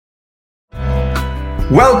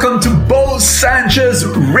Welcome to Bo Sanchez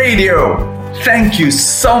Radio. Thank you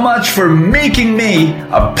so much for making me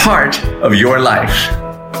a part of your life.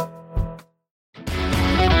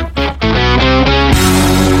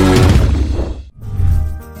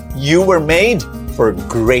 You were made for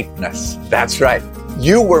greatness. That's right.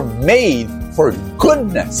 You were made for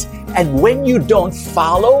goodness. And when you don't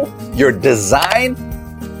follow your design,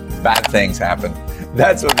 bad things happen.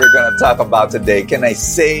 That's what we're going to talk about today. Can I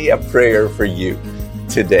say a prayer for you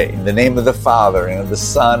today? In the name of the Father, and of the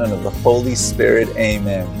Son, and of the Holy Spirit,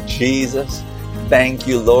 amen. Jesus, thank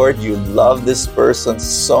you, Lord. You love this person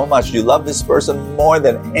so much. You love this person more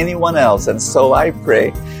than anyone else. And so I pray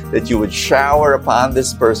that you would shower upon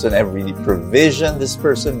this person every provision this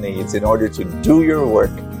person needs in order to do your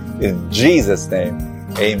work. In Jesus' name,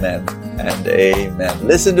 amen and amen.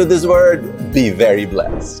 Listen to this word. Be very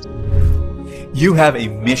blessed. You have a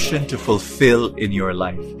mission to fulfill in your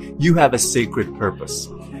life. You have a sacred purpose.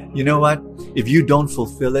 You know what? If you don't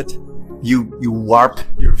fulfill it, you warp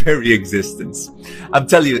your very existence. I'm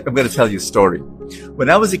going to tell you a story. When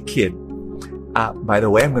I was a kid, by the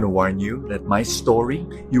way, I'm going to warn you that my story,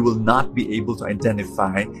 you will not be able to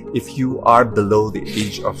identify if you are below the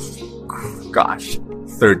age of,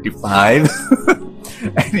 35.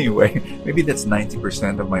 Anyway, maybe that's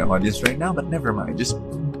 90% of my audience right now, but never mind. Just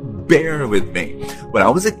bear with me. When I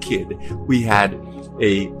was a kid, we had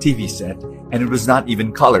a TV set, and it was not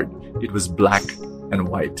even colored. It was black and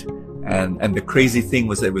white. And the crazy thing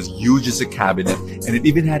was that it was huge as a cabinet, and it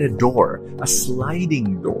even had a door, a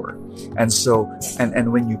sliding door. And so,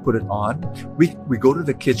 and when you put it on, we go to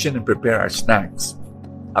the kitchen and prepare our snacks.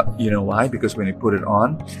 You know why? Because when you put it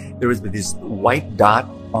on, there was this white dot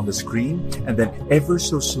on the screen, and then ever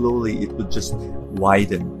so slowly it would just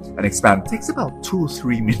widen and expand. It takes about 2 or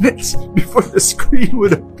 3 minutes before the screen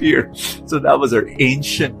would appear. So that was our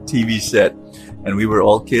ancient TV set. And we were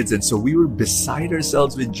all kids, and so we were beside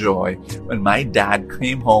ourselves with joy when my dad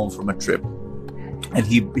came home from a trip. And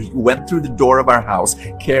he went through the door of our house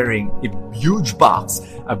carrying a huge box,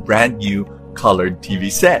 a brand new colored TV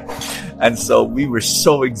set. And so we were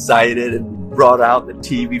so excited and brought out the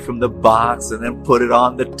TV from the box and then put it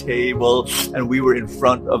on the table. And we were in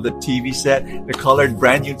front of the TV set, the colored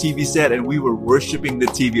brand new TV set, and we were worshiping the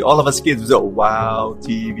TV. All of us kids would go, wow,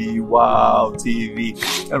 TV, wow, TV.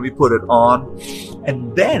 And we put it on.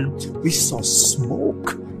 And then we saw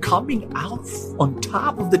smoke coming out on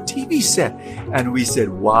top of the TV set. And we said,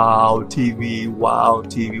 wow, TV,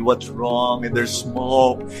 what's wrong? And there's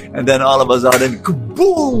smoke. And then all of a sudden,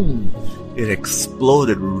 kaboom! It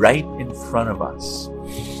exploded right in front of us.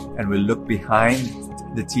 And we looked behind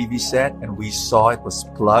the TV set and we saw it was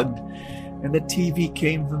plugged. And the TV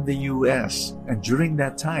came from the US. And during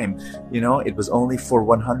that time, it was only for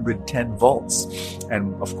 110 volts.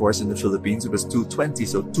 And of course, in the Philippines, it was 220.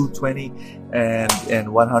 So 220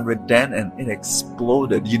 and 110, and it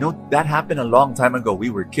exploded. That happened a long time ago.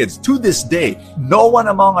 We were kids. To this day, no one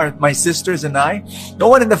among my sisters and I, no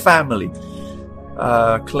one in the family,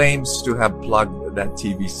 claims to have plugged that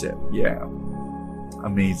TV set. Yeah.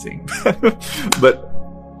 Amazing. But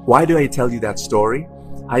why do I tell you that story?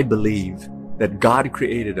 I believe that God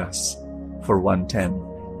created us for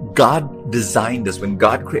 110. God designed us. When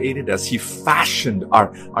God created us, He fashioned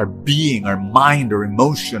our being, our mind, our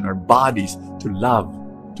emotion, our bodies to love,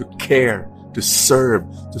 to care, to serve,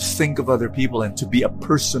 to think of other people, and to be a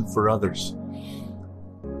person for others.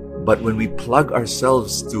 But when we plug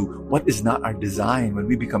ourselves to what is not our design, when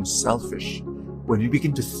we become selfish, when we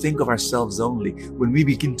begin to think of ourselves only, when we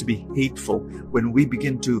begin to be hateful, when we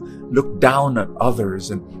begin to look down at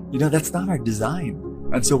others, and that's not our design.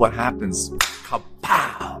 And so what happens?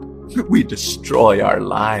 Kapow! We destroy our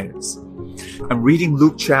lives. I'm reading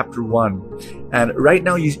Luke chapter 1. And right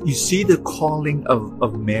now you see the calling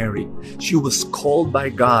of Mary. She was called by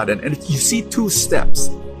God. And you see 2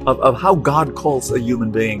 steps of how God calls a human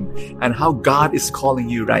being and how God is calling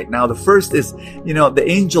you right now. The first is, the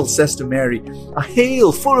angel says to Mary,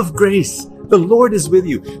 "Hail, full of grace, the Lord is with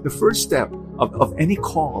you." The first step of any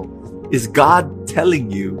call is God telling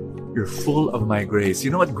you, you're full of my grace. You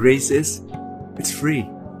know what grace is? It's free.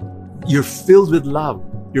 You're filled with love.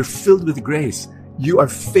 You're filled with grace. You are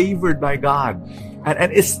favored by God.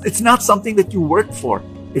 And it's not something that you work for.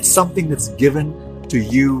 It's something that's given to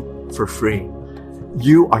you for free.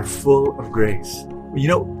 You are full of grace.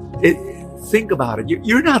 Think about it.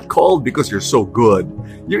 You're not called because you're so good.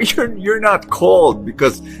 You're not called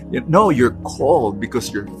because, you're called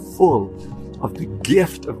because you're full of the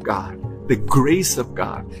gift of God, the grace of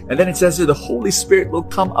God. And then it says that the Holy Spirit will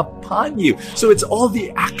come upon you. So it's all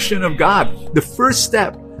the action of God. The first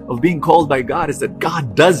step of being called by God is that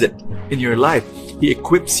God does it in your life. He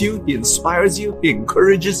equips you, He inspires you, He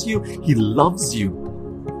encourages you, He loves you.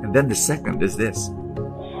 And then the second is this.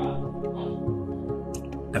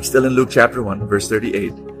 I'm still in Luke chapter 1, verse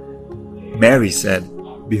 38. Mary said,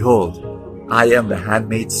 "Behold, I am the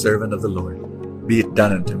handmaid servant of the Lord. Be it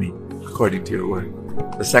done unto me according to your word."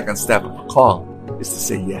 The second step of a call is to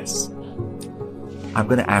say yes. I'm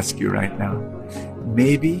going to ask you right now.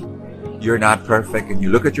 Maybe you're not perfect and you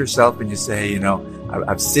look at yourself and you say,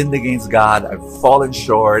 I've sinned against God. I've fallen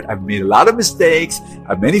short. I've made a lot of mistakes.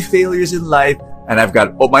 I've many failures in life. And I've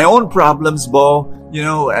got my own problems, Bo.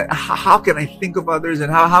 How can I think of others? And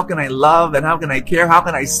how can I love? And how can I care? How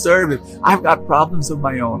can I serve if I've got problems of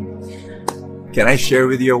my own? Can I share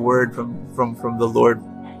with you a word from the Lord?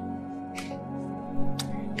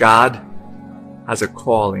 God has a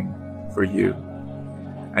calling for you.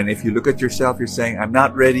 And if you look at yourself, you're saying, "I'm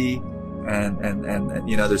not ready. And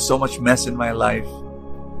there's so much mess in my life."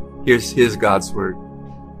 Here's God's word.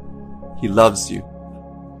 He loves you.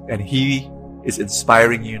 And He is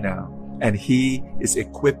inspiring you now. And He is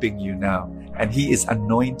equipping you now. And He is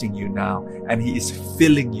anointing you now. And He is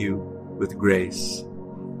filling you with grace.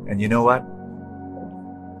 And you know what?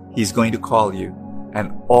 He's going to call you.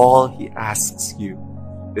 And all He asks you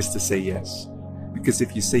is to say yes. Because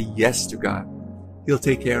if you say yes to God, He'll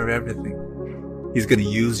take care of everything. He's going to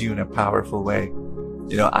use you in a powerful way.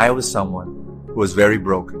 I was someone who was very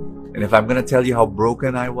broken. And if I'm going to tell you how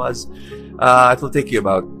broken I was, it will take you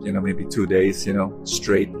about, maybe 2 days,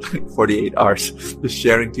 straight, 48 hours, just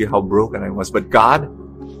sharing to you how broken I was. But God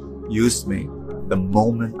used me the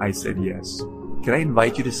moment I said yes. Can I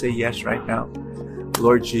invite you to say yes right now?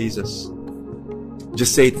 Lord Jesus,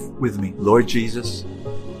 just say it with me. Lord Jesus,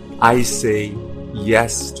 I say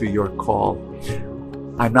yes to your call.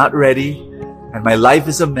 I'm not ready and my life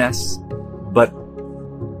is a mess, but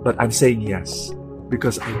I'm saying yes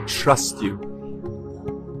because I trust you.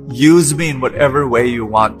 Use me in whatever way you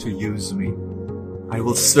want to use me. I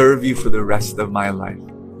will serve you for the rest of my life.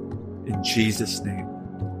 In Jesus' name,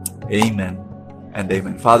 amen and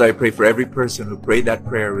amen. Father, I pray for every person who prayed that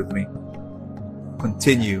prayer with me.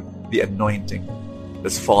 Continue the anointing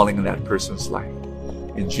that's falling in that person's life.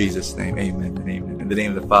 In Jesus' name, amen and amen. In the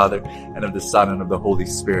name of the Father, and of the Son, and of the Holy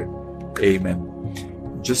Spirit, amen.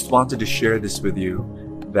 Just wanted to share this with you,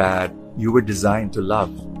 that you were designed to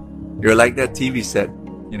love. You're like that TV set,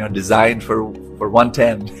 designed for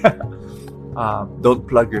 110. Don't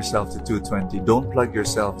plug yourself to 220. Don't plug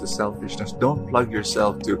yourself to selfishness. Don't plug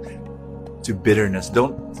yourself to bitterness.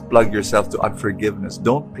 Don't plug yourself to unforgiveness.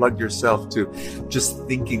 Don't plug yourself to just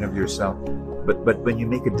thinking of yourself. But when you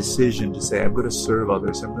make a decision to say, I'm going to serve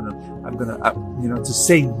others, I'm going to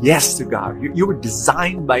say yes to God. You were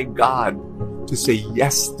designed by God to say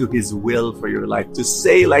yes to His will for your life. To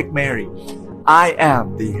say like Mary, I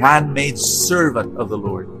am the handmaid servant of the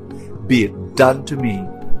Lord. Be it done to me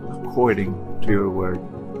according to your word.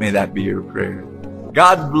 May that be your prayer.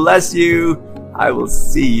 God bless you. I will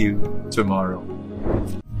see you tomorrow.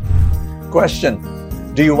 Question.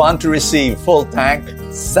 Do you want to receive full tank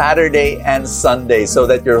Saturday and Sunday so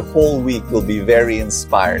that your whole week will be very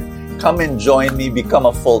inspired? Come and join me, become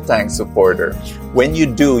a full tank supporter. When you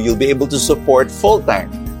do, you'll be able to support full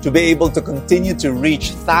tank, to be able to continue to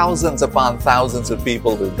reach thousands upon thousands of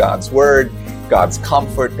people with God's word, God's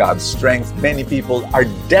comfort, God's strength. Many people are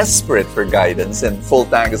desperate for guidance, and full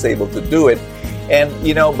tank is able to do it. And,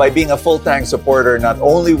 by being a full tank supporter, not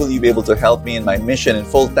only will you be able to help me in my mission in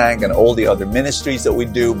full tank and all the other ministries that we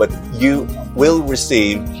do, but you will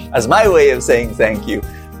receive, as my way of saying thank you,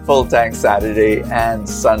 full tank Saturday and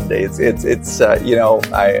Sunday. It's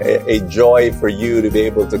a joy for you to be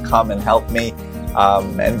able to come and help me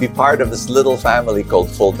and be part of this little family called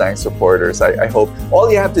Full Tank Supporters. I hope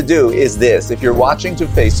all you have to do is this. If you're watching to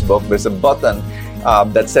Facebook, there's a button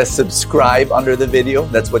that says subscribe under the video.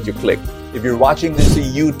 That's what you click. If you're watching this to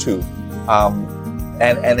YouTube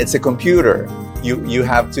and it's a computer, you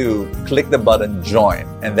have to click the button join,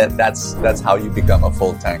 and then that's how you become a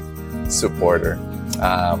Full Tank supporter.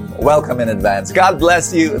 Welcome in advance. God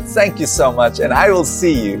bless you. Thank you so much, and I will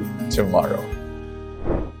see you tomorrow.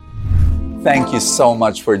 Thank you so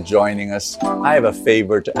much for joining us. I have a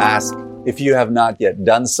favor to ask. If you have not yet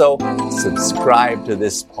done so, subscribe to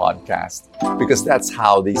this podcast, because that's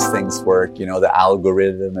how these things work, the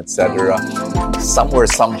algorithm, etc. Somewhere,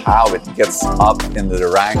 somehow it gets up into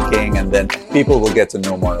the ranking, and then people will get to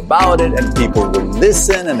know more about it, and people will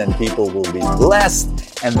listen, and then people will be blessed,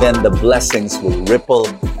 and then the blessings will ripple,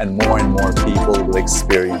 and more people will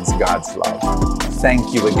experience God's love.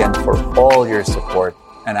 Thank you again for all your support,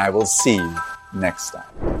 and I will see you next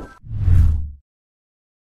time.